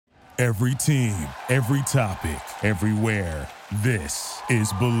Every team, every topic, everywhere. This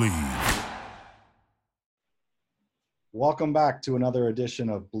is Believe. Welcome back to another edition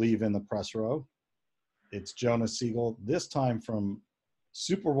of Believe in the Press Row. It's Jonas Siegel, this time from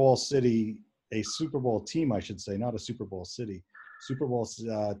Super Bowl City, a Super Bowl team, I should say, not a Super Bowl city, Super Bowl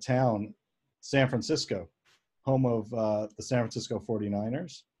town, San Francisco, home of the San Francisco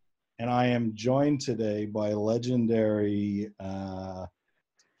 49ers. And I am joined today by legendary,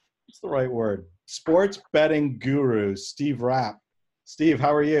 what's the right word? Sports betting guru, Steve Rapp. Steve,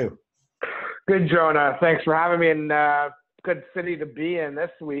 how are you? Good, Jonah. Thanks for having me in good city to be in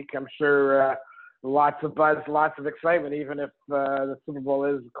this week. I'm sure lots of buzz, lots of excitement, even if the Super Bowl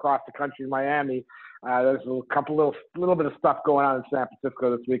is across the country in Miami. There's a little bit of stuff going on in San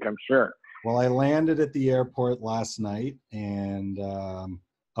Francisco this week, I'm sure. Well, I landed at the airport last night, and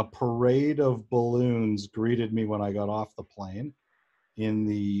a parade of balloons greeted me when I got off the plane. In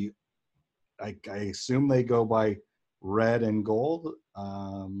the, I assume they go by red and gold.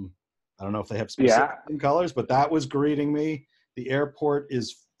 I don't know if they have specific colors, but that was greeting me. The airport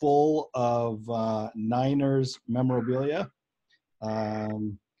is full of Niners memorabilia.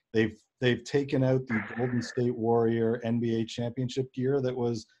 They've taken out the Golden State Warrior NBA championship gear that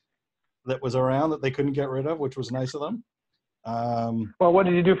was around that they couldn't get rid of, which was nice of them. Well, what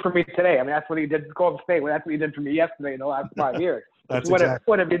did you do for me today? I mean, that's what you did. Golden State. Well, that's what you did for me yesterday in the last 5 years.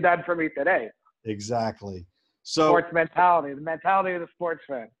 What have you done for me today? Exactly. So sports mentality, the mentality of the sports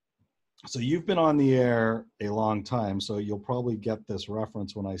fan. So you've been on the air a long time, so you'll probably get this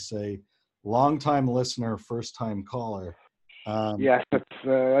reference when I say long-time listener, first-time caller. Yes,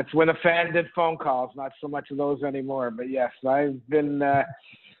 it's when a fan did phone calls, not so much of those anymore. But yes, I've been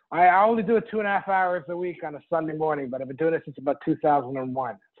I only do it 2.5 hours a week on a Sunday morning, but I've been doing it since about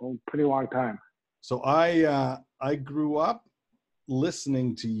 2001. So a pretty long time. So I grew up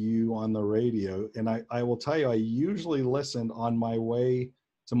listening to you on the radio, and I will tell you, I usually listened on my way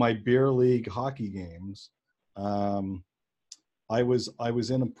to my beer league hockey games. I was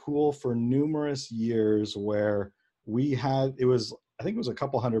in a pool for numerous years where we had, I think it was a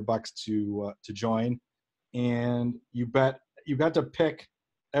couple $100 to join, and you got to pick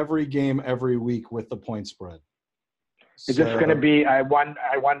every game every week with the point spread. Is this going to be I won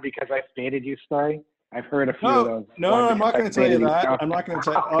because I faded you story? I've heard a few of those. No, I'm not going to tell you that. I'm not going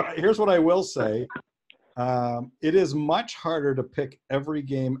to tell. Here's what I will say. It is much harder to pick every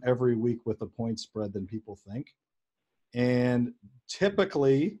game every week with the point spread than people think. And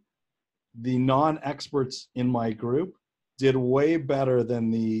typically, the non-experts in my group did way better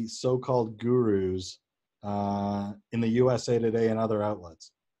than the so-called gurus in the USA Today and other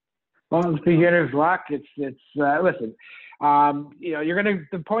outlets. Well, it's beginner's luck. Listen.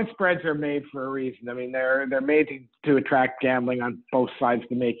 The point spreads are made for a reason. I mean, they're made to attract gambling on both sides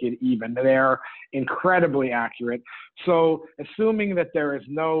to make it even. They're incredibly accurate. So assuming that there is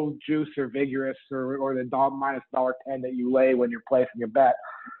no juice or vigorous or the minus $1.10 that you lay when you're placing your bet,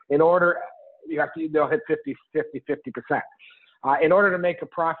 they'll hit 50%. In order to make a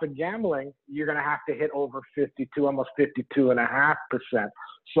profit gambling, you're going to have to hit over 52, almost 52.5%.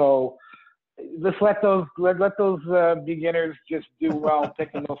 So let's let those beginners just do well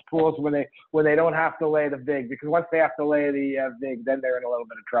picking those pools when they don't have to lay the vig, because once they have to lay the vig, then they're in a little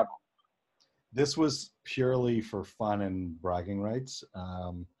bit of trouble. This was purely for fun and bragging rights.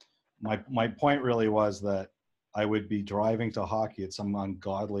 My point really was that I would be driving to hockey at some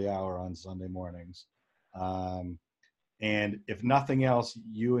ungodly hour on Sunday mornings. And if nothing else,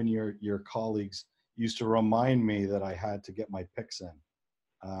 you and your colleagues used to remind me that I had to get my picks in.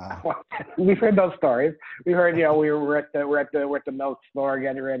 We've heard those stories. We heard, we're at the milk store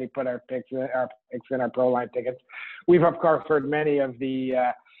getting ready to put our picks in our Pro Line tickets. We've of course heard many of the.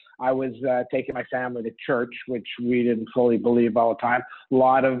 I was taking my family to church, which we didn't fully believe all the time. A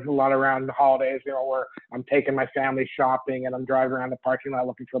lot around the holidays, where I'm taking my family shopping and I'm driving around the parking lot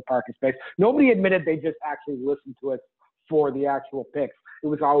looking for a parking space. Nobody admitted they just actually listened to it for the actual picks. It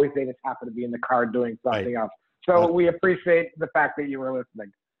was always they just happened to be in the car doing something else. So we appreciate the fact that you were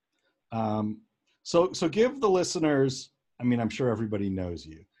listening. So give the listeners, I mean, I'm sure everybody knows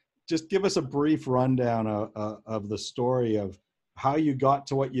you. Just give us a brief rundown of the story of how you got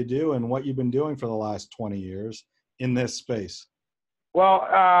to what you do and what you've been doing for the last 20 years in this space. Well,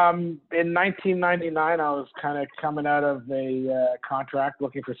 in 1999, I was kind of coming out of a contract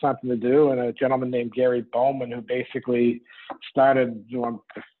looking for something to do, and a gentleman named Gary Bowman, who basically started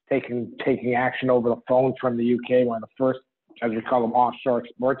taking action over the phone from the UK, one of the first, as we call them, offshore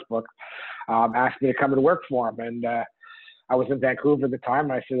sports books, asked me to come and work for him. And I was in Vancouver at the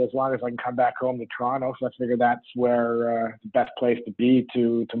time, and I said, as long as I can come back home to Toronto, so I figured that's where the best place to be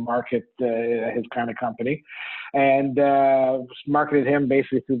to market his kind of company, and marketed him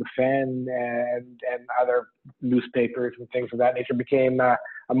basically through the Fan and other newspapers and things of that nature. Became a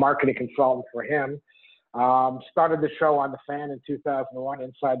marketing consultant for him. Started the show on the Fan in 2001,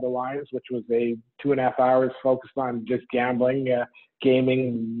 Inside the Lines, which was a 2.5 hours focused on just gambling,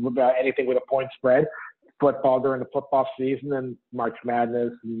 gaming, anything with a point spread, football during the football season, and March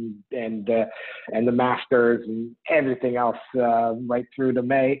Madness and the Masters and everything else right through to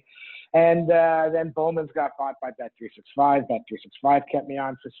May. And then Bowman's got bought by Bet365. Bet365 kept me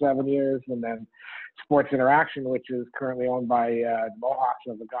on for 7 years, and then Sports Interaction, which is currently owned by the Mohawks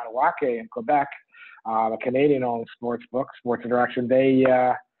of the Ganawake in Quebec, a Canadian-owned sports book, Sports Interaction.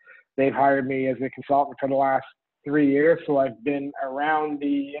 They've hired me as a consultant for the last 3 years, so I've been around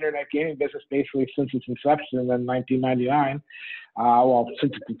the internet gaming business basically since its inception in 1999. Well,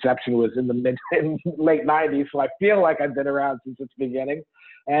 since its inception was in the late 90s, so I feel like I've been around since its beginning.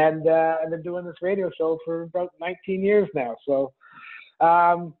 And I've been doing this radio show for about 19 years now. So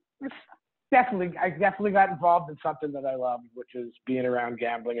I definitely got involved in something that I love, which is being around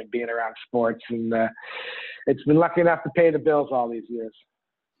gambling and being around sports. And it's been lucky enough to pay the bills all these years.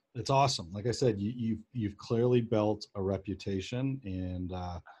 It's awesome. Like I said, you've clearly built a reputation, and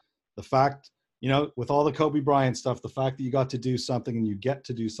the fact, with all the Kobe Bryant stuff, the fact that you got to do something and you get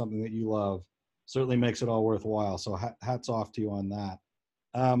to do something that you love certainly makes it all worthwhile. So hats off to you on that.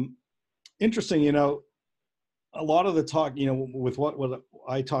 Interesting, a lot of the talk, with what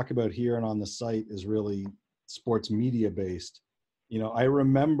I talk about here and on the site is really sports media based. I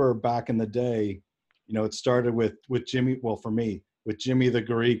remember back in the day, it started with Jimmy, well, for me, with Jimmy the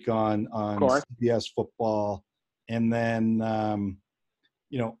Greek on CBS football. And then,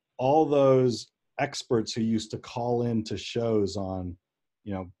 all those experts who used to call into shows on,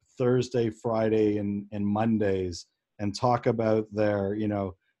 Thursday, Friday, and Mondays and talk about their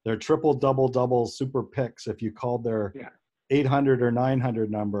triple double super picks. If you called their 800 or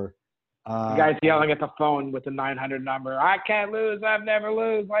 900 number, the guy's yelling at the phone with the 900 number. I can't lose. I've never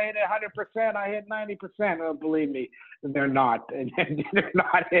lose. I hit 100%. I hit 90%. Oh, believe me, they're not. They're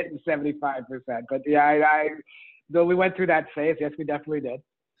not hitting 75%. But yeah, though we went through that phase. Yes, we definitely did.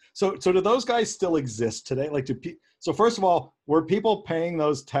 So do those guys still exist today? So first of all, were people paying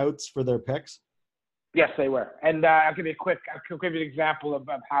those touts for their picks? Yes, they were. And I'll give you an example of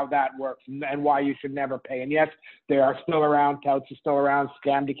how that works and why you should never pay. And yes, they are still around. Touts are still around.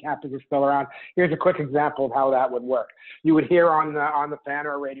 Scamdecappers are still around. Here's a quick example of how that would work. You would hear on the Fan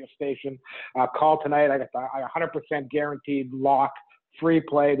or a radio station, call tonight. I got the 100% guaranteed lock, free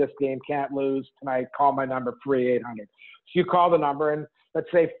play. This game can't lose tonight. Call my number, free 800. So you call the number, and let's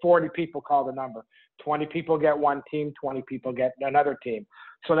say 40 people call the number. 20 people get one team, 20 people get another team.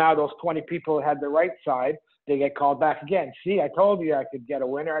 So now those 20 people had the right side. They get called back again. See, I told you I could get a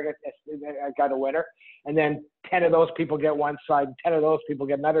winner. I got a winner. And then 10 of those people get one side, and 10 of those people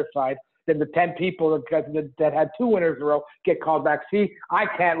get another side. Then the 10 people that had 2 winners in a row get called back. See, I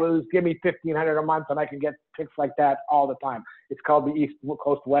can't lose. Give me $1,500 a month, and I can get picks like that all the time. It's called the East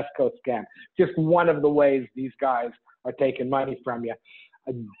Coast, West Coast scam. Just one of the ways these guys are taking money from you.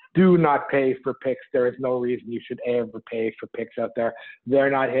 Do not pay for picks. There is no reason you should ever pay for picks out there.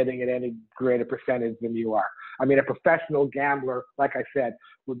 They're not hitting at any greater percentage than you are. I mean, a professional gambler, like I said,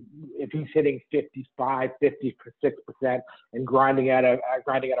 if he's hitting 55, 56% and grinding at a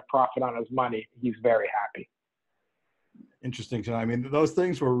profit on his money, he's very happy. Interesting. I mean, those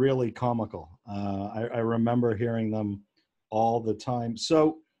things were really comical. I remember hearing them all the time.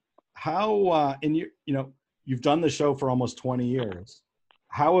 So how, you've done the show for almost 20 years.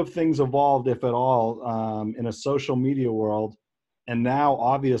 How have things evolved, if at all, in a social media world, and now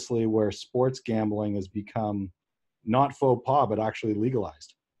obviously where sports gambling has become not faux pas, but actually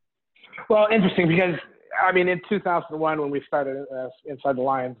legalized? Well, interesting, because, I mean, in 2001, when we started Inside the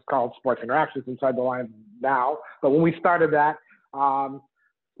Lines, called Sports Interactions, Inside the Lines now, but when we started that,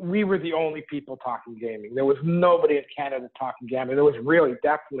 we were the only people talking gaming. There was nobody in Canada talking gambling. There was really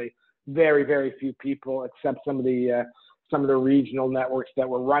definitely very, very few people, except some of the regional networks that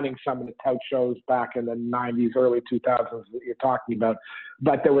were running some of the tout shows back in the 90s, early 2000s that you're talking about.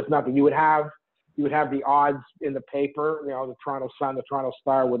 But there was nothing. You would have the odds in the paper. The Toronto Sun, the Toronto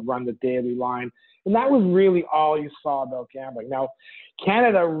Star would run the daily line. And that was really all you saw about gambling. Now,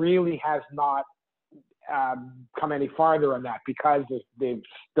 Canada really has not come any farther on that, because they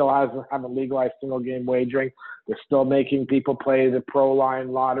still haven't legalized single game wagering. They're still making people play the pro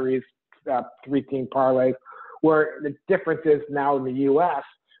line lotteries, 3-team parlays. Where the difference is now in the U.S.,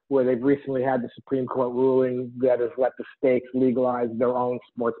 where they've recently had the Supreme Court ruling that has let the states legalize their own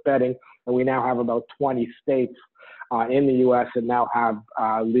sports betting. And we now have about 20 states in the U.S. that now have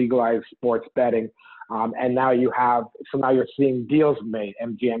legalized sports betting. And now now you're seeing deals made.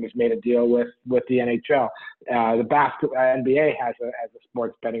 MGM has made a deal with the NHL. The NBA has a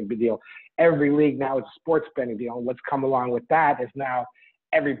sports betting deal. Every league now is a sports betting deal. And what's come along with that is now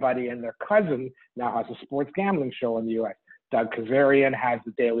everybody and their cousin now has a sports gambling show in the U.S. Doug Kazarian has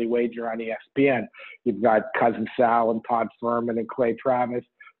the Daily Wager on ESPN. You've got Cousin Sal and Todd Furman and Clay Travis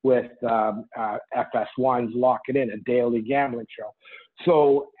with FS1's Lock It In, a daily gambling show.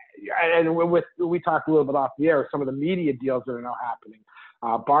 So, and we talked a little bit off the air, some of the media deals that are now happening.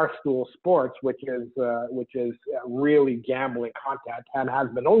 Barstool Sports, which is really gambling content and has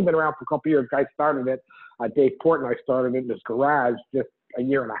only been around for a couple of years. Guy started it. Dave Portnoy started it in his garage just a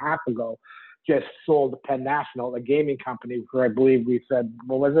year and a half ago. Just sold to Penn National, a gaming company, where I believe we said,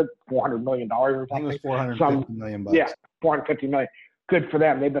 what was it, $400 million or something? I think it was $450 million. Yeah, $450 million. Good for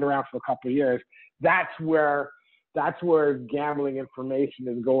them. They've been around for a couple of years. That's where gambling information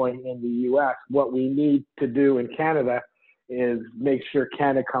is going in the U.S. What we need to do in Canada is make sure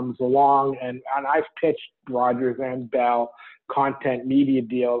Canada comes along, and I've pitched Rogers and Bell content media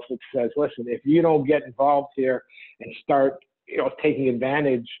deals that says, listen, if you don't get involved here and start taking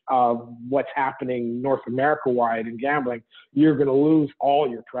advantage of what's happening North America-wide in gambling, you're going to lose all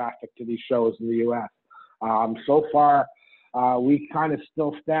your traffic to these shows in the U.S. So far, we kind of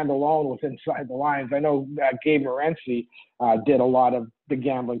still stand alone with Inside the Lines. I know Gabe Morency did a lot of the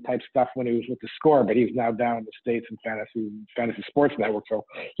gambling type stuff when he was with the Score, but he's now down in the States in Fantasy Sports Network, so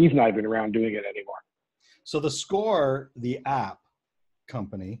he's not even around doing it anymore. So the Score, the app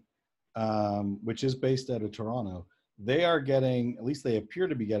company, which is based out of Toronto, they are getting, at least they appear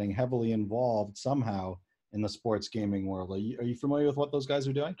to be getting, heavily involved somehow in the sports gaming world. Are you familiar with what those guys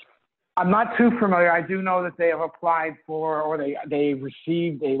are doing? I'm not too familiar. I do know that they have applied for, or they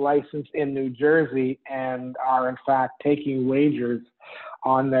received a license in New Jersey and are in fact taking wagers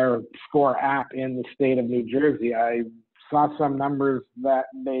on their Score app in the state of New Jersey. I saw some numbers that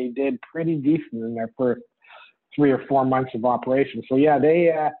they did pretty decent in their first 3 or 4 months of operation. So yeah,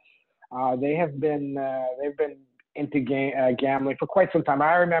 they've been into gambling for quite some time.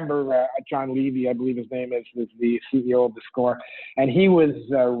 I remember John Levy, I believe his name is, was the CEO of the Score, and he was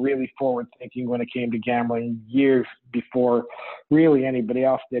really forward thinking when it came to gambling years before really anybody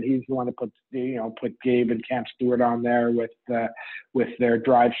else did. He's the one that put Gabe and Cam Stewart on there with their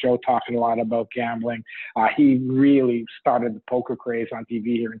drive show, talking a lot about gambling. He really started the poker craze on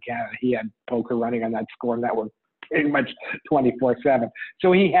TV here in Canada. He had poker running on that Score network pretty much 24/7.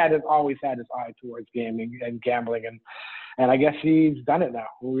 So he always had his eye towards gaming and gambling, and I guess he's done it now.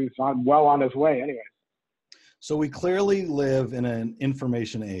 He's well on his way anyways. So we clearly live in an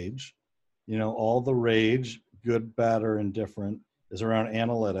information age. All the rage, good, bad, or indifferent, is around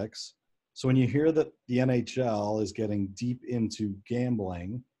analytics. So when you hear that the NHL is getting deep into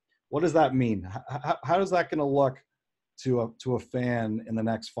gambling, what does that mean? How is that going to look to a fan in the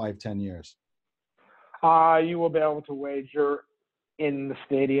next 5-10 years? You will be able to wager in the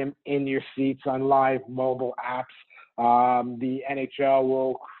stadium, in your seats, on live mobile apps. The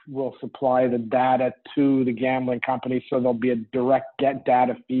NHL will supply the data to the gambling company, so there'll be a direct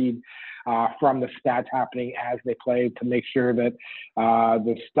data feed from the stats happening as they play to make sure that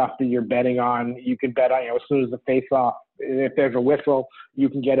the stuff that you're betting on, you can bet on. As soon as the face-off, if there's a whistle, you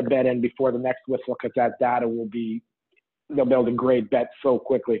can get a bet in before the next whistle, because that data they'll be able to grade bets so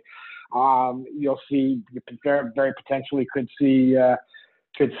quickly. You'll see, very potentially could see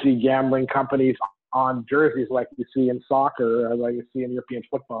gambling companies on jerseys like you see in soccer, or like you see in European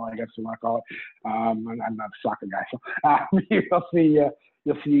football, I guess you want to call it. I'm not a soccer guy, so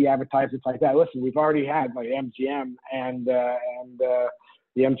you'll see advertisements like that. Listen, we've already had like MGM and the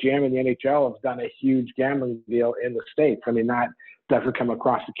MGM and the NHL have done a huge gambling deal in the States. I mean, that doesn't come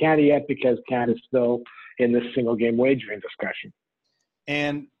across to Canada yet because Canada's still in this single game wagering discussion.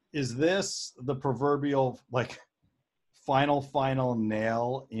 And is this the proverbial final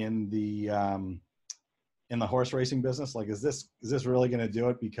nail in the horse racing business? Like, is this really going to do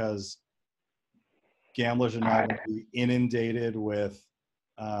it? Because gamblers are now going to be inundated with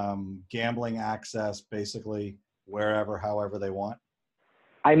gambling access, basically wherever, however they want.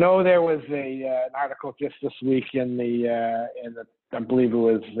 I know there was an article just this week in the I believe it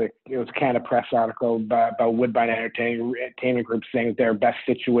was Canada Press article about Woodbine Entertainment Group saying that they're best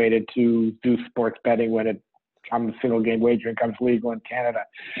situated to do sports betting when it comes to single game wagering comes legal in Canada,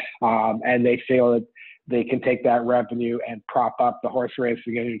 and they feel that they can take that revenue and prop up the horse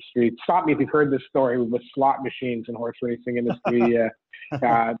racing industry. Stop me if you've heard this story with slot machines in horse racing industry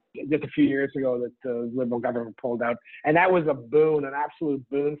just a few years ago that the Liberal government pulled out. And that was a boon, an absolute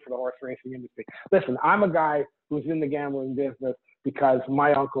boon for the horse racing industry. Listen, I'm a guy who's in the gambling business because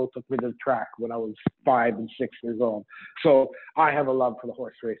my uncle took me to the track when I was 5 and 6 years old. So I have a love for the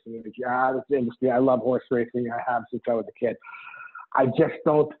horse racing industry. I love horse racing. I have since I was a kid. I just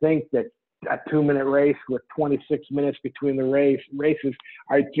don't think that a 2-minute race with 26 minutes between the races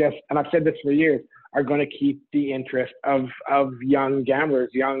are just, and I've said this for years, are going to keep the interest of young gamblers,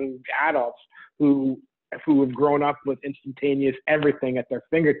 young adults who have grown up with instantaneous everything at their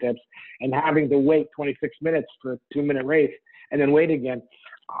fingertips, and having to wait 26 minutes for a 2-minute race and then wait again.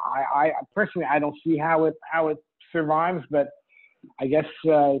 I personally, I don't see how it survives, but I guess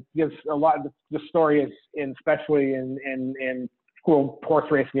it gives a lot. The story is, especially in horse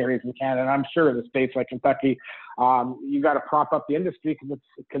racing areas in Canada, and I'm sure in the states like Kentucky, you got to prop up the industry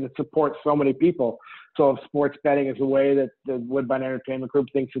because it supports so many people. So if sports betting is a way that the Woodbine Entertainment Group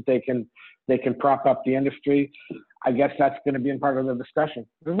thinks that they can prop up the industry, I guess that's going to be in part of the discussion.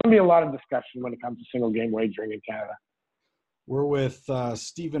 There's going to be a lot of discussion when it comes to single game wagering in Canada. We're with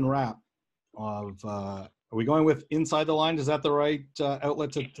Stephen Rapp of. Are we going with Inside the Lines? Is that the right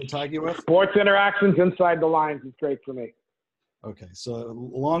outlet to tag you with? Sports Interactions Inside the Lines is great for me. Okay, so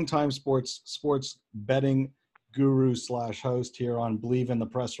longtime sports betting guru / host here on Believe in the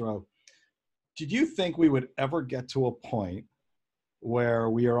Press Row. Did you think we would ever get to a point where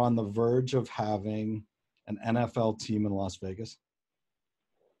we are on the verge of having an NFL team in Las Vegas?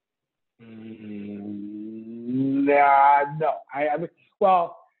 No.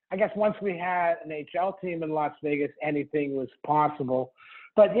 Well, I guess once we had an HL team in Las Vegas, anything was possible.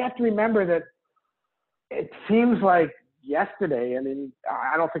 But you have to remember that it seems like yesterday, I mean,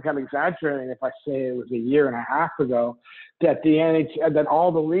 I don't think I'm exaggerating if I say it was a year and a half ago, that that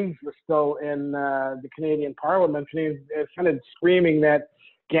all the leagues were still in the Canadian Parliament, kind of screaming that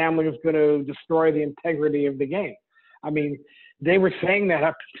gambling is going to destroy the integrity of the game. I mean, they were saying that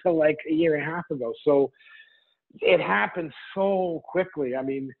up until like a year and a half ago. So it happened so quickly. I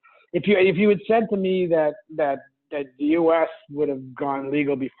mean, if you had said to me that the U.S. would have gone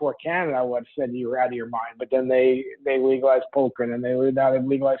legal before Canada, I would have said you were out of your mind. But then they legalized poker, and then they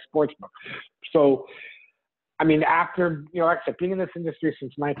legalized sportsbook. So, I mean, after, like I said, being in this industry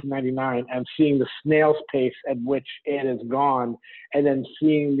since 1999 and seeing the snail's pace at which it has gone, and then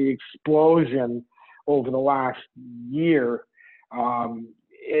seeing the explosion over the last year,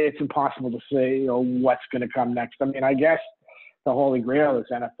 it's impossible to say, what's going to come next. I mean, I guess the holy grail is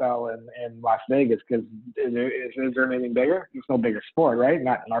NFL in Las Vegas, because is there anything bigger? There's no bigger sport, right?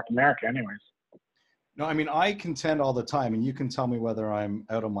 Not in North America anyways. No, I mean, I contend all the time, and you can tell me whether I'm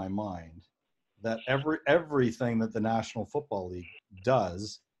out of my mind, that everything that the National Football League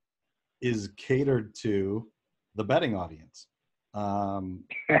does is catered to the betting audience. I've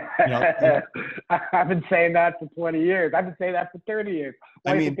been saying that for 20 years. I've been saying that for 30 years.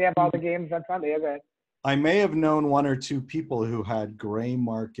 Why do you think they have all the games on Sunday? Okay. I may have known one or two people who had gray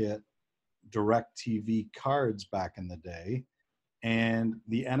market DirecTV cards back in the day, and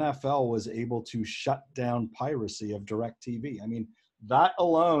the NFL was able to shut down piracy of DirecTV. I mean, that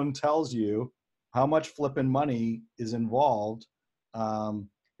alone tells you how much flipping money is involved.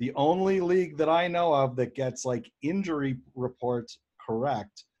 The only league that I know of that gets like injury reports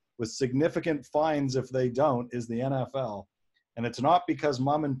correct with significant fines if they don't is the NFL. And it's not because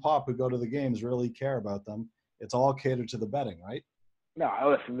mom and pop who go to the games really care about them. It's all catered to the betting, right? No,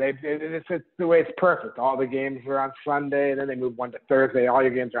 listen, it's the way it's perfect. All the games are on Sunday, then they move one to Thursday. All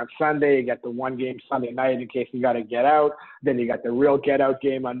your games are on Sunday. You get the one game Sunday night in case you got to get out. Then you got the real get out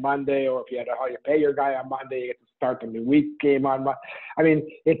game on Monday, or if you had to pay your guy on Monday, you get to start the new week game on Monday. I mean,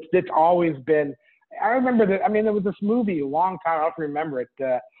 it's always been. I remember that. I mean, there was this movie a long time. I don't remember it.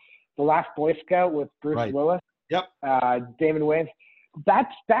 The Last Boy Scout with Bruce Willis. Yep. Damon Wayans. That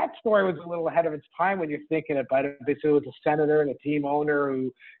story was a little ahead of its time when you're thinking about it. It was a senator and a team owner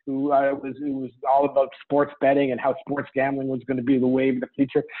who was all about sports betting and how sports gambling was going to be the wave of the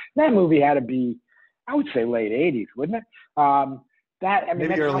future. That movie had to be, I would say, late 80s, wouldn't it?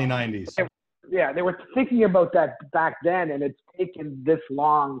 Maybe early 90s. Yeah, they were thinking about that back then, and it's taken this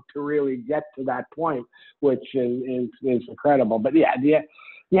long to really get to that point, which is incredible. But yeah, the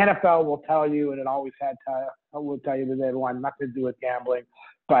NFL will tell you, and it always will tell you that they want nothing to do with gambling.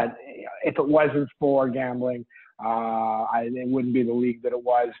 But if it wasn't for gambling, it wouldn't be the league that it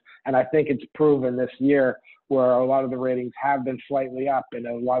was. And I think it's proven this year where a lot of the ratings have been slightly up, and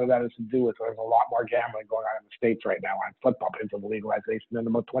a lot of that has to do with there's a lot more gambling going on in the States right now on football because of the legalization in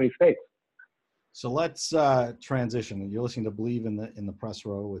about 20 states. So let's transition. You're listening to Believe in the Press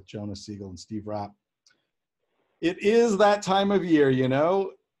Row with Jonas Siegel and Steve Rapp. It is that time of year, you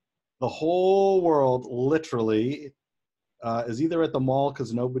know. The whole world literally is either at the mall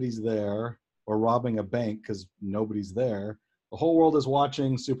because nobody's there or robbing a bank because nobody's there. The whole world is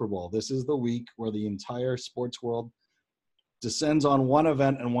watching Super Bowl. This is the week where the entire sports world descends on one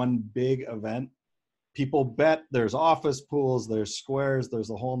event and one big event. People bet. There's office pools, there's squares, there's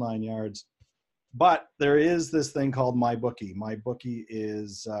the whole 9 yards. But there is this thing called MyBookie. MyBookie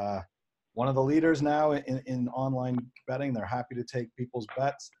is one of the leaders now in online betting. They're happy to take people's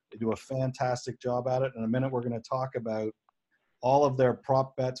bets. They do a fantastic job at it. In a minute, we're going to talk about all of their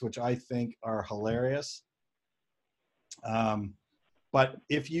prop bets, which I think are hilarious. But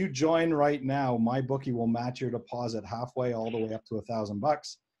if you join right now, MyBookie will match your deposit halfway all the way up to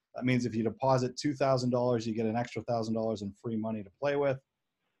 $1,000. That means if you deposit $2,000, you get an extra $1,000 in free money to play with.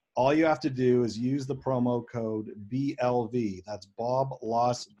 All you have to do is use the promo code BLV, that's Bob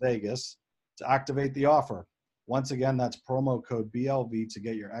Las Vegas, to activate the offer. Once again, that's promo code BLV to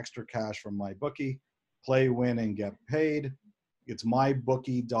get your extra cash from MyBookie. Play, win, and get paid. It's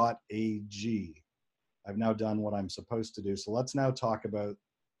mybookie.ag. I've now done what I'm supposed to do. So let's now talk about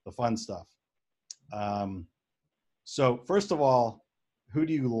the fun stuff. So first of all, who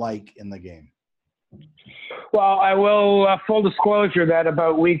do you like in the game? Well, I will, full disclosure that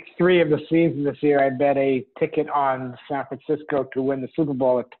about week 3 of the season this year, I bet a ticket on San Francisco to win the Super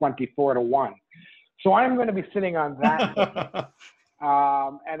Bowl at 24-1. So I'm going to be sitting on that ticket,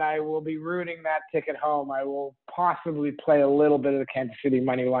 and I will be rooting that ticket home. I will possibly play a little bit of the Kansas City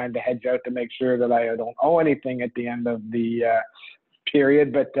money line to hedge out to make sure that I don't owe anything at the end of the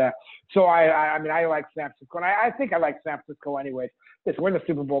period. But so I mean, I like San Francisco, and I think I like San Francisco anyways. Listen, we're in the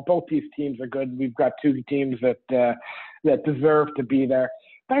Super Bowl. Both these teams are good. We've got 2 teams that deserve to be there.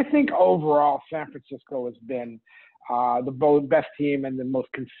 But I think overall, San Francisco has been the best team and the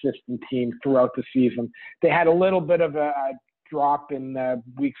most consistent team throughout the season. They had a little bit of a drop in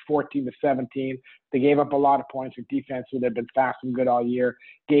weeks 14 to 17. They gave up a lot of points. Their defense, who they've been fast and good all year,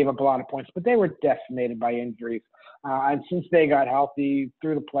 gave up a lot of points, but they were decimated by injuries. And since they got healthy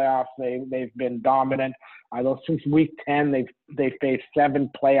through the playoffs, they've been dominant. Although since week 10, they faced 7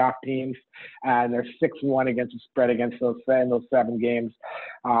 playoff teams, and they're 6-1 against the spread against those 7 games.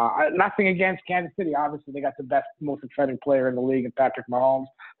 Nothing against Kansas City. Obviously, they got the best, most exciting player in the league in Patrick Mahomes.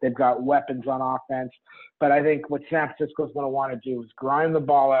 They've got weapons on offense. But I think what San Francisco is going to want to do is grind the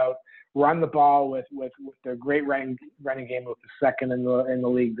ball out, run the ball with their great running game, with the second in the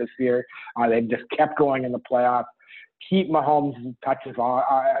league this year. They've just kept going in the playoffs. Keep Mahomes' touches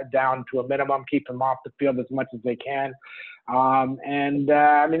down to a minimum. Keep him off the field as much as they can. I mean,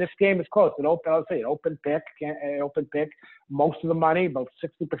 this game is close. Open pick. Most of the money, about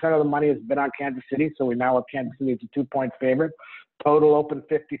 60% of the money, has been on Kansas City. So we now have Kansas City as a 2-point favorite. Total open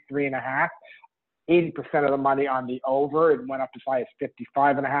 53.5. 80% of the money on the over. It went up as high as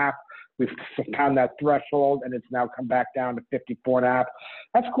 55.5. We've found that threshold, and it's now come back down to 54.5.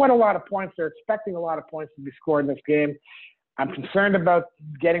 That's quite a lot of points. They're expecting a lot of points to be scored in this game. I'm concerned about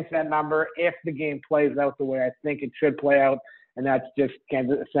getting to that number if the game plays out the way I think it should play out, and that's just San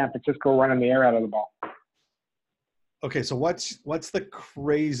Francisco running the air out of the ball. Okay, so what's the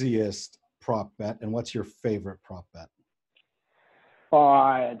craziest prop bet, and what's your favorite prop bet?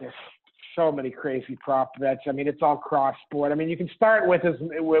 There's so many crazy prop bets. I mean, it's all cross sport. I mean, you can start with the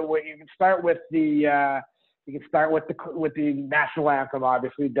national anthem,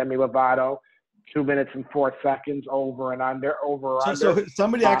 obviously, Demi Lovato, 2 minutes and 4 seconds, over and under. So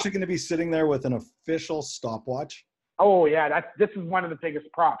somebody actually going to be sitting there with an official stopwatch? Oh yeah, this is one of the biggest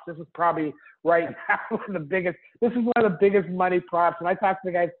props. This is probably right now one of the biggest. This is one of the biggest money props. When I talk to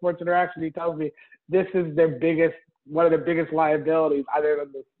the guy at Sports Interaction, he tells me this is one of their biggest liabilities, other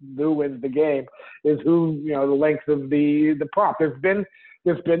than who wins the game, is the length of the prop. There's been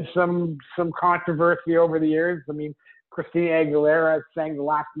some controversy over the years. I mean, Christina Aguilera sang the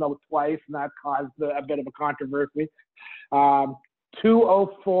last note twice, and that caused a bit of a controversy.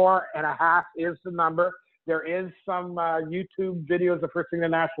 204.5 is the number. There is some YouTube videos of her singing the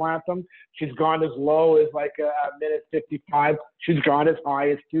national anthem. She's gone as low as like a minute 55. She's gone as high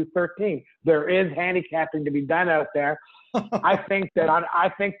as 2:13. There is handicapping to be done out there. I think that on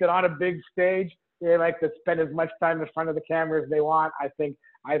a big stage, they like to spend as much time in front of the camera as they want. I think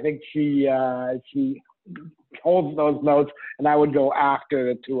she holds those notes, and I would go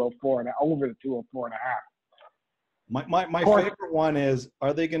after the 204 and over the 204.5. My favorite one is: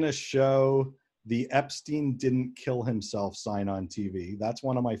 are they going to show the Epstein didn't kill himself sign on TV? That's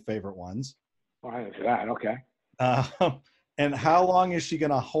one of my favorite ones. Why is that? Okay. And how long is she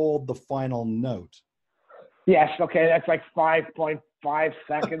going to hold the final note? Yes. Okay. That's like 5.5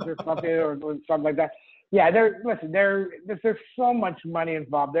 seconds or something, or something like that. Yeah. There's so much money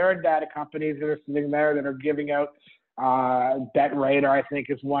involved. There are data companies that are sitting there that are giving out BetRadar, I think,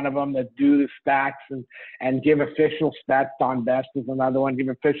 is one of them, that do the stats and give official stats. Don Best is another one, give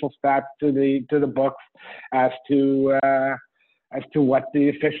official stats to the books as to what the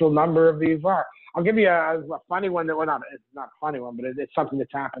official number of these are. I'll give you a funny one that, well, it's not a funny one, but it's something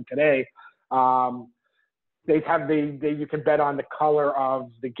that's happened today. You can bet on the color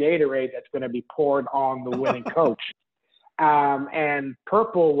of the Gatorade that's going to be poured on the winning coach. And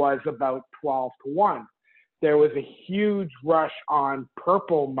purple was about 12-1. There was a huge rush on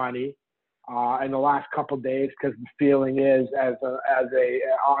purple money in the last couple of days, because the feeling is, as a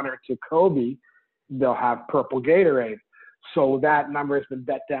honor to Kobe, they'll have purple Gatorade. So that number has been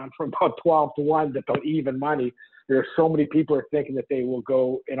bet down from about 12-1 to about even money. There are so many people are thinking that they will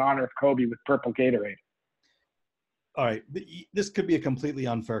go in honor of Kobe with purple Gatorade. All right. This could be a completely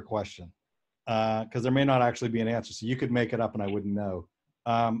unfair question, because there may not actually be an answer. So you could make it up and I wouldn't know.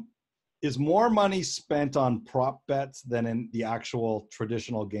 Is more money spent on prop bets than in the actual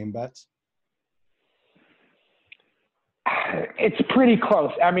traditional game bets? It's pretty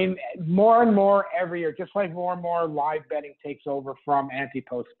close. I mean, more and more every year, just like more and more live betting takes over from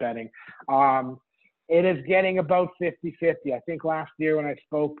anti-post betting. It is getting about 50-50. I think last year when I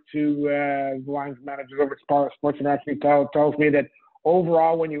spoke to the lines managers over at Sports Interaction, tells me that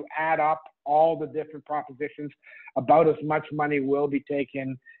overall, when you add up all the different propositions, about as much money will be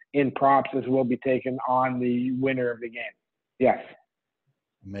taken in props as will be taken on the winner of the game. Yes.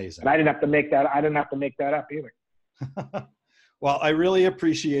 Amazing. And I didn't have to make that up either. Well, I really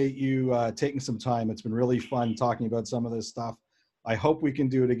appreciate you taking some time. It's been really fun talking about some of this stuff. I hope we can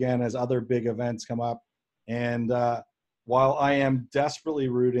do it again as other big events come up. And while I am desperately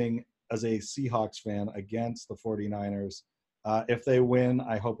rooting as a Seahawks fan against the 49ers, if they win,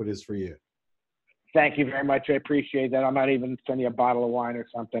 I hope it is for you. Thank you very much. I appreciate that. I might even send you a bottle of wine or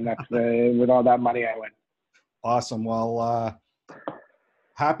something. That's with all that money I win. Awesome. Well,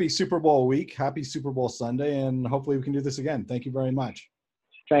 happy Super Bowl week. Happy Super Bowl Sunday. And hopefully we can do this again. Thank you very much.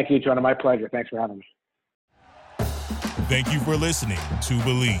 Thank you, Jonah. My pleasure. Thanks for having me. Thank you for listening to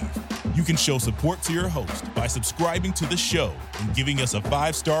Believe. You can show support to your host by subscribing to the show and giving us a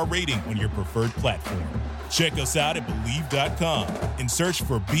 5-star rating on your preferred platform. Check us out at Believe.com and search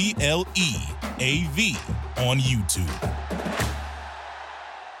for BLEAV on YouTube.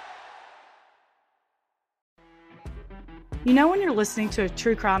 You know when you're listening to a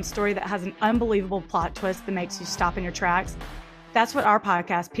true crime story that has an unbelievable plot twist that makes you stop in your tracks? That's what our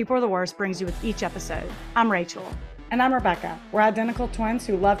podcast, People Are the Worst, brings you with each episode. I'm Rachel. And I'm Rebecca. We're identical twins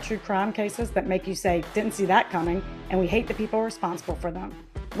who love true crime cases that make you say, didn't see that coming, and we hate the people responsible for them.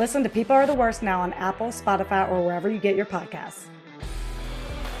 Listen to People Are the Worst now on Apple, Spotify, or wherever you get your podcasts.